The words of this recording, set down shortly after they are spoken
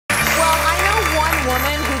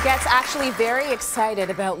gets actually very excited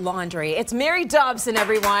about laundry. It's Mary Dobson,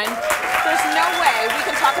 everyone. There's no way we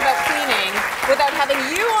can talk about cleaning without having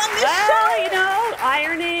you on this show. Well, you know,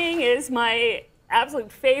 ironing is my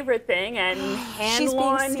absolute favorite thing, and hand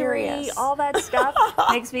laundry, all that stuff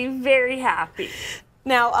makes me very happy.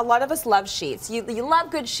 Now, a lot of us love sheets. You love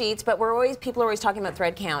good sheets, but people are always talking about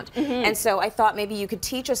thread count. And so I thought maybe you could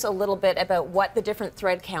teach us a little bit about what the different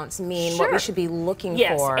thread counts mean, what we should be looking for.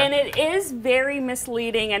 Yes, and it is very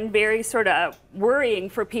misleading and very sort of worrying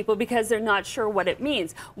for people because they're not sure what it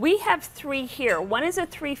means. We have three here. One is a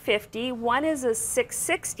 350, one is a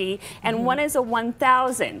 660, and one is a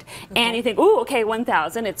 1000. And you think, ooh, okay,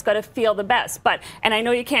 1000, it's got to feel the best. And I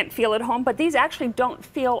know you can't feel at home, but these actually don't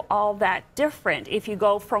feel all that different if you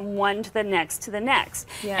go from one to the next to the next.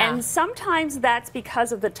 And sometimes that's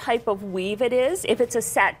because of the type of weave it is. If it's a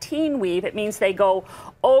sateen weave, it means they go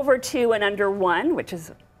over 2 and under 1, which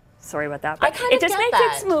is, sorry about that, but it just makes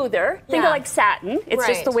it smoother. Think of like satin. It's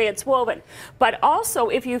just the way it's woven. But also,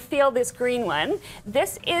 if you feel this green one,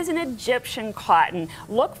 this is an Egyptian cotton.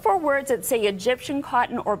 Look for words that say Egyptian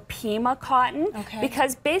cotton or Pima cotton,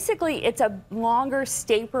 because basically it's a longer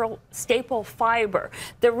staple fiber.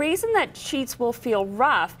 The reason that sheets will feel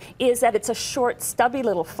rough is that it's a short, stubby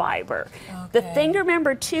little fiber. The thing to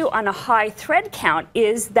remember too on a high thread count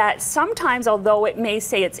is that sometimes, although it may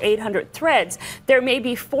say it's 800 threads, there may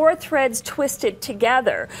be 4 threads twisted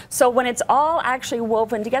together. So when it's all actually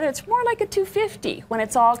woven together, it's more like a 250 when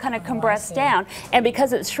it's all kind of compressed down. And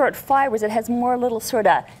because it's short fibers, it has more little sort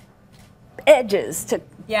of edges to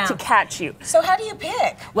catch you. So how do you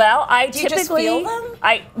pick? Well, I do you just feel them?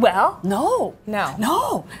 No.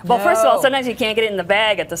 Well, first of all, sometimes you can't get it in the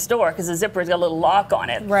bag at the store because the zipper's got a little lock on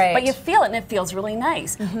it. But you feel it and it feels really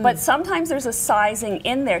nice. But sometimes there's a sizing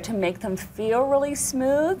in there to make them feel really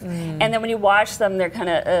smooth. And then when you wash them, they're kind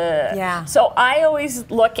of So I always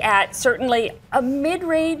look at certainly a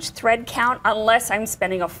mid-range thread count unless I'm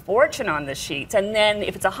spending a fortune on the sheets. And then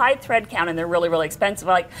if it's a high thread count and they're really, really expensive,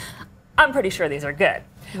 I'm pretty sure these are good.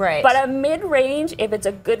 But a mid-range, if it's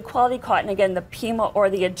a good quality cotton, again, the Pima or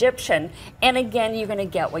the Egyptian, and again, you're going to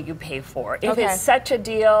get what you pay for. If it's such a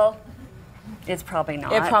deal, it's probably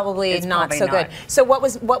not. It's probably not so good. So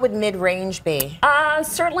what would mid-range be?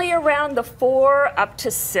 Certainly around the 4 up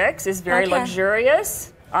to 6 is very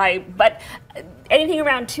luxurious. But anything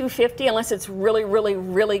around 250, unless it's really, really,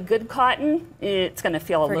 really good cotton, it's going to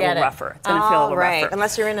feel a little rougher. It's going to feel a little rougher.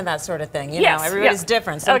 Unless you're into that sort of thing. You know, everybody's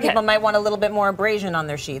different. Some people might want a little bit more abrasion on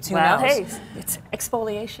their sheets. Who knows? Hey, it's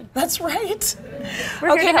exfoliation. That's right.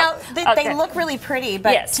 Now they look really pretty,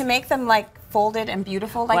 but to make them folded and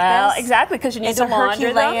beautiful like this? Well, exactly, because you need to launder them.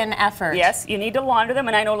 It's a Herculean effort. Yes, you need to launder them,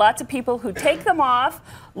 and I know lots of people who take them off,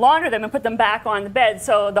 launder them, and put them back on the bed,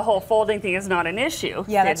 so the whole folding thing is not an issue.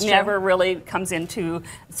 It never really comes into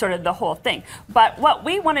sort of the whole thing. But what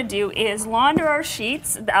we want to do is launder our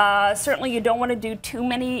sheets. Certainly, you don't want to do too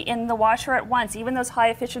many in the washer at once. Even those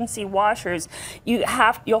high-efficiency washers,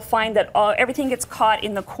 you'll find that everything gets caught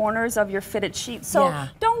in the corners of your fitted sheets. So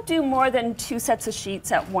don't do more than 2 sets of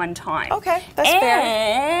sheets at one time. That's fair.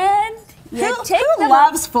 And who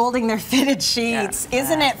loves folding their fitted sheets?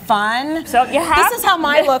 Isn't it fun? So you have this is how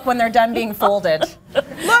mine look when they're done being folded.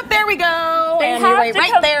 Look, there we go. And you wait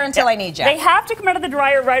right there until I need you. They have to come out of the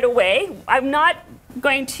dryer right away. I'm not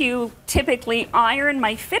going to typically iron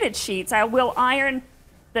my fitted sheets. I will iron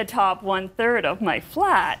the top 1/3 of my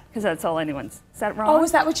flat, because that's all anyone's. Is that wrong? Oh,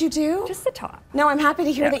 is that what you do? Just the top. No, I'm happy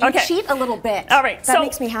to hear that you cheat a little bit. All right, that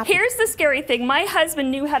makes me happy. Here's the scary thing. My husband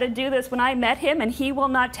knew how to do this when I met him, and he will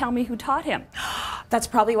not tell me who taught him. That's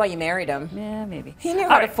probably why you married him. Yeah, maybe. He knew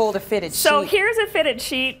how to fold a fitted sheet. So here's a fitted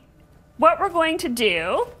sheet. What we're going to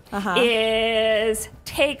do is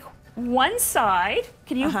take one side.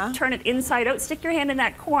 Can you turn it inside out? Stick your hand in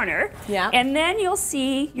that corner. And then you'll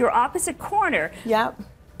see your opposite corner.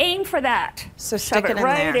 Aim for that. So stick it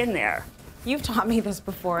right in there. You've taught me this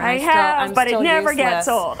before. And I have, but it never gets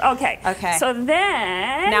old. Okay. So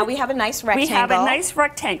then now we have a nice rectangle. We have a nice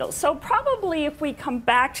rectangle. So probably if we come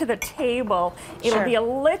back to the table, it'll be a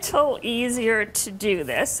little easier to do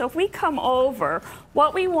this. So if we come over,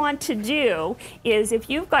 what we want to do is, if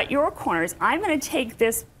you've got your corners, I'm going to take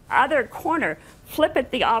this other corner, flip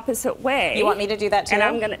it the opposite way. You want me to do that too? And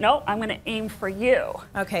I'm gonna aim for you.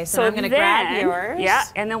 Okay, so I'm gonna grab yours. Yeah,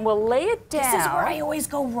 and then we'll lay it down. This is where I always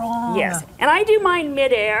go wrong. Yes, and I do mine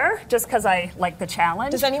midair just because I like the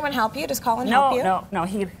challenge. Does anyone help you? Does Colin help you? No.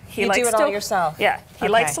 He you likes do it all yourself. Yeah, he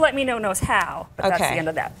likes to let me knows how, but that's the end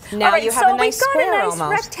of that. Now you have a nice square almost. We've got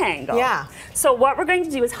a nice rectangle. Yeah. So what we're going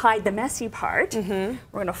to do is hide the messy part. We're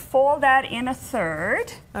going to fold that in a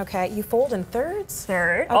third. Okay, you fold in thirds?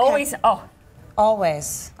 Third. Always.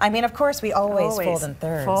 Always. I mean, of course, we always fold in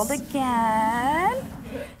thirds. Fold again.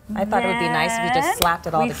 I thought it would be nice if you just slapped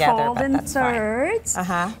it all together, fold but in that's thirds,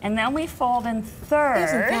 fine. and then we fold in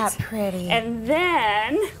thirds. Isn't that pretty? And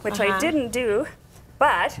then, which I didn't do,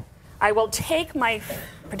 but I will take my,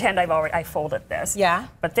 pretend I folded this. Yeah.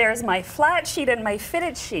 But there's my flat sheet and my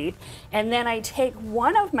fitted sheet, and then I take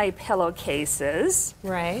one of my pillowcases.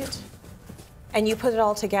 Right. And you put it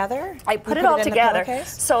all together? I put it all together in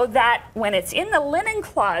so that when it's in the linen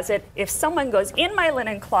closet, if someone goes in my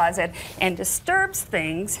linen closet and disturbs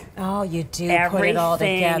things, oh, you do put it all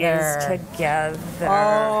together. Everything is together.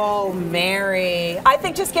 Oh, Mary. I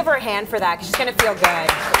think just give her a hand for that, because she's going to feel good.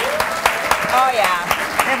 Oh,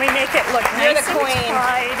 yeah. And we make it look You're nice the queen. and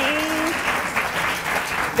tidy.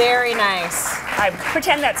 Very nice. I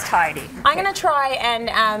pretend that's tidy. I'm gonna try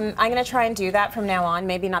and do that from now on.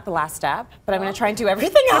 Maybe not the last step, but I'm gonna try and do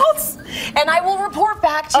everything else, and I will report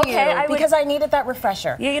back to you because I needed that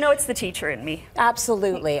refresher. Yeah, you know, it's the teacher in me.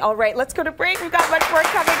 Absolutely. All right, let's go to break. We've got much more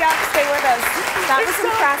coming up. Stay with us. That was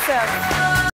impressive.